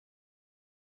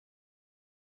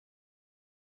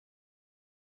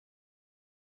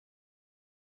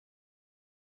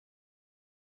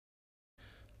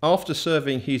After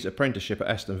serving his apprenticeship at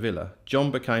Aston Villa,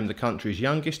 John became the country's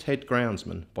youngest head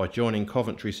groundsman by joining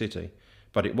Coventry City,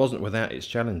 but it wasn't without its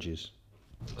challenges.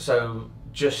 So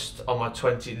just on my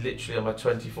literally on my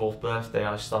 24th birthday,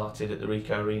 I started at the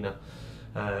Ricoh Arena.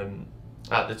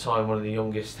 At the time, one of the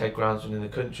youngest head groundsmen in the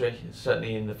country,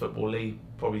 certainly in the Football League,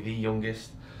 probably the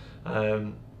youngest.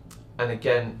 And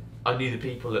again, I knew the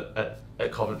people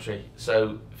at Coventry,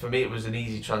 so for me it was an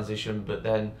easy transition, but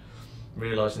then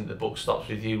realising that the buck stops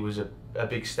with you was a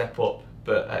big step up.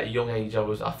 But at a young age I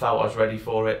felt I was ready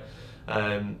for it.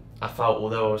 I felt,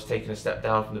 although I was taking a step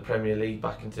down from the Premier League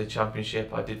back into the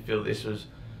Championship, I did feel this was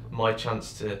my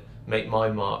chance to make my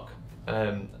mark,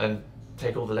 and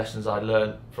take all the lessons I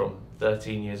learned from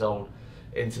 13 years old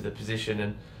into the position,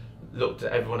 and looked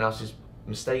at everyone else's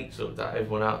mistakes, looked at how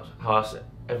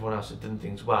everyone else had done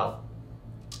things well,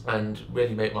 and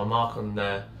really make my mark on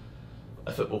a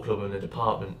football club and a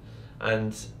department.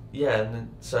 And yeah, and then,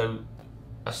 so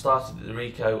I started at the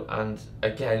Ricoh, and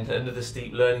again another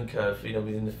steep learning curve. You know,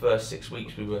 within the first 6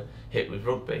 weeks we were hit with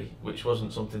rugby, which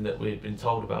wasn't something that we had been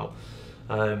told about.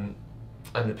 And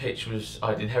the pitch was,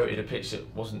 I'd inherited a pitch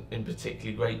that wasn't in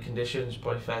particularly great conditions,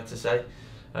 probably fair to say,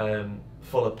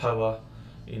 full of power.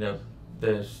 You know,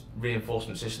 the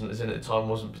reinforcement system that was in at the time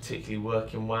wasn't particularly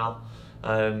working well,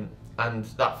 and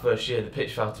that first year the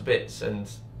pitch fell to bits, and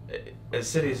as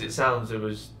silly as it sounds, there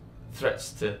was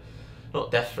threats to,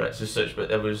 not death threats as such, but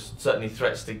there was certainly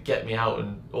threats to get me out,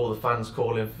 and all the fans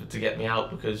calling to get me out,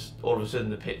 because all of a sudden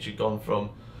the pitch had gone from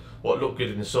what looked good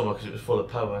in the summer because it was full of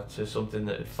power to something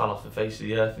that had fell off the face of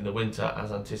the earth in the winter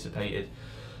as anticipated.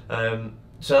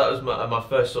 So that was my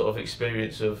first sort of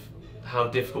experience of how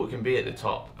difficult it can be at the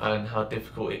top, and how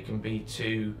difficult it can be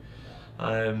to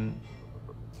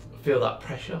feel that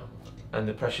pressure and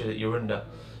the pressure that you're under.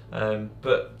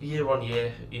 But year on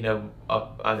year, you know,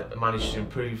 I managed to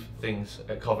improve things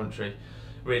at Coventry,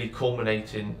 really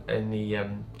culminating in the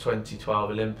 2012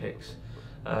 Olympics.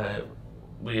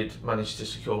 We had managed to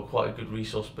secure quite a good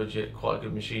resource budget, quite a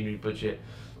good machinery budget,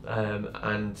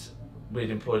 and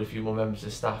we'd employed a few more members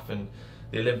of staff, and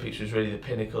the Olympics was really the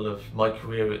pinnacle of my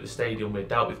career at the stadium. We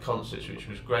dealt with concerts, which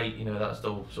was great. You know, that's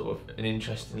still sort of an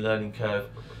interesting learning curve,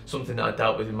 something that I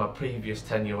dealt with in my previous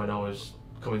tenure when I was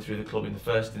coming through the club in the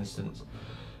first instance.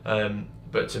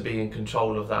 But to be in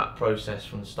control of that process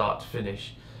from start to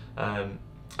finish, and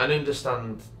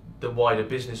understand the wider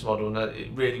business model, and it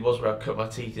really was where I cut my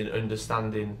teeth in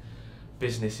understanding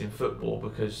business in football,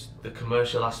 because the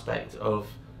commercial aspect of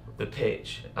the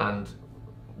pitch and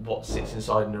what sits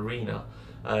inside an arena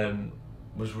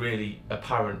was really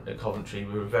apparent at Coventry.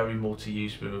 We were very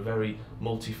multi-use, we were very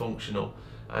multifunctional,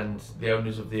 and the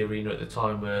owners of the arena at the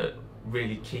time were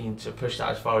really keen to push that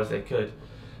as far as they could.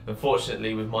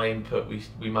 Unfortunately, with my input,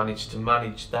 we managed to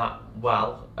manage that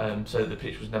well, so that the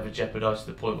pitch was never jeopardised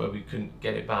to the point where we couldn't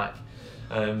get it back.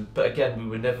 But again, we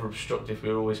were never obstructive. We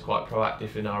were always quite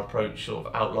proactive in our approach, sort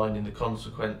of outlining the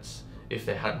consequence if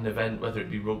they had an event, whether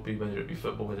it be rugby, whether it be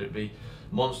football, whether it be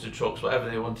monster trucks, whatever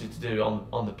they wanted to do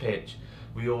on the pitch.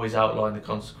 We always outlined the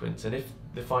consequence, and if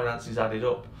the finances added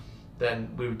up,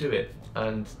 then we would do it.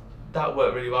 And that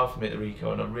worked really well for me at the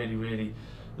Ricoh, and I really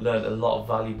learned a lot of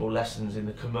valuable lessons in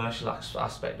the commercial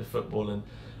aspect of football, and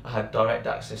I had direct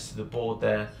access to the board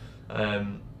there,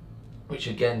 which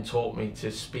again taught me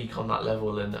to speak on that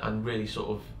level, and really sort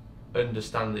of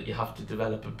understand that you have to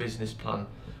develop a business plan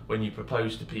when you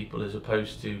propose to people, as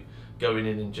opposed to going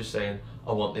in and just saying,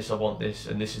 I want this,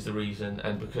 and this is the reason,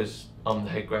 and because I'm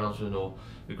the head groundsman or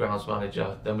the grounds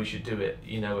manager, then we should do it.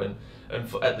 You know, and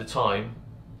at the time,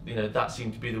 you know, that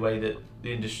seemed to be the way that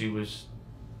the industry was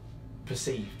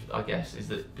perceived, I guess, is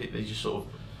that they just sort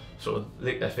of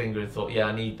licked their finger and thought, yeah,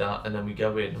 I need that, and then we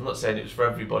go in. I'm not saying it was for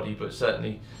everybody, but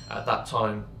certainly at that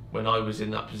time when I was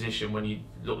in that position, when you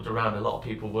looked around, a lot of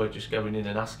people were just going in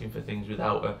and asking for things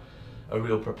without a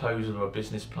real proposal or a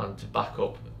business plan to back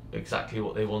up exactly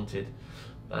what they wanted.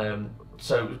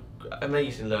 So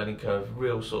amazing learning curve,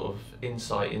 real sort of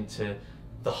insight into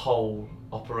the whole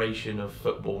operation of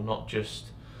football, not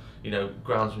just, you know,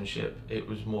 groundsmanship. It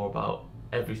was more about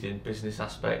everything: business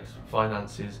aspect,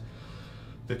 finances,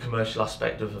 the commercial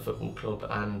aspect of a football club,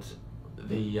 and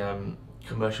the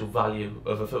commercial value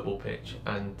of a football pitch.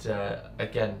 And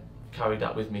again, carried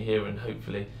that with me here, and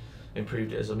hopefully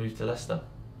improved it as I moved to Leicester.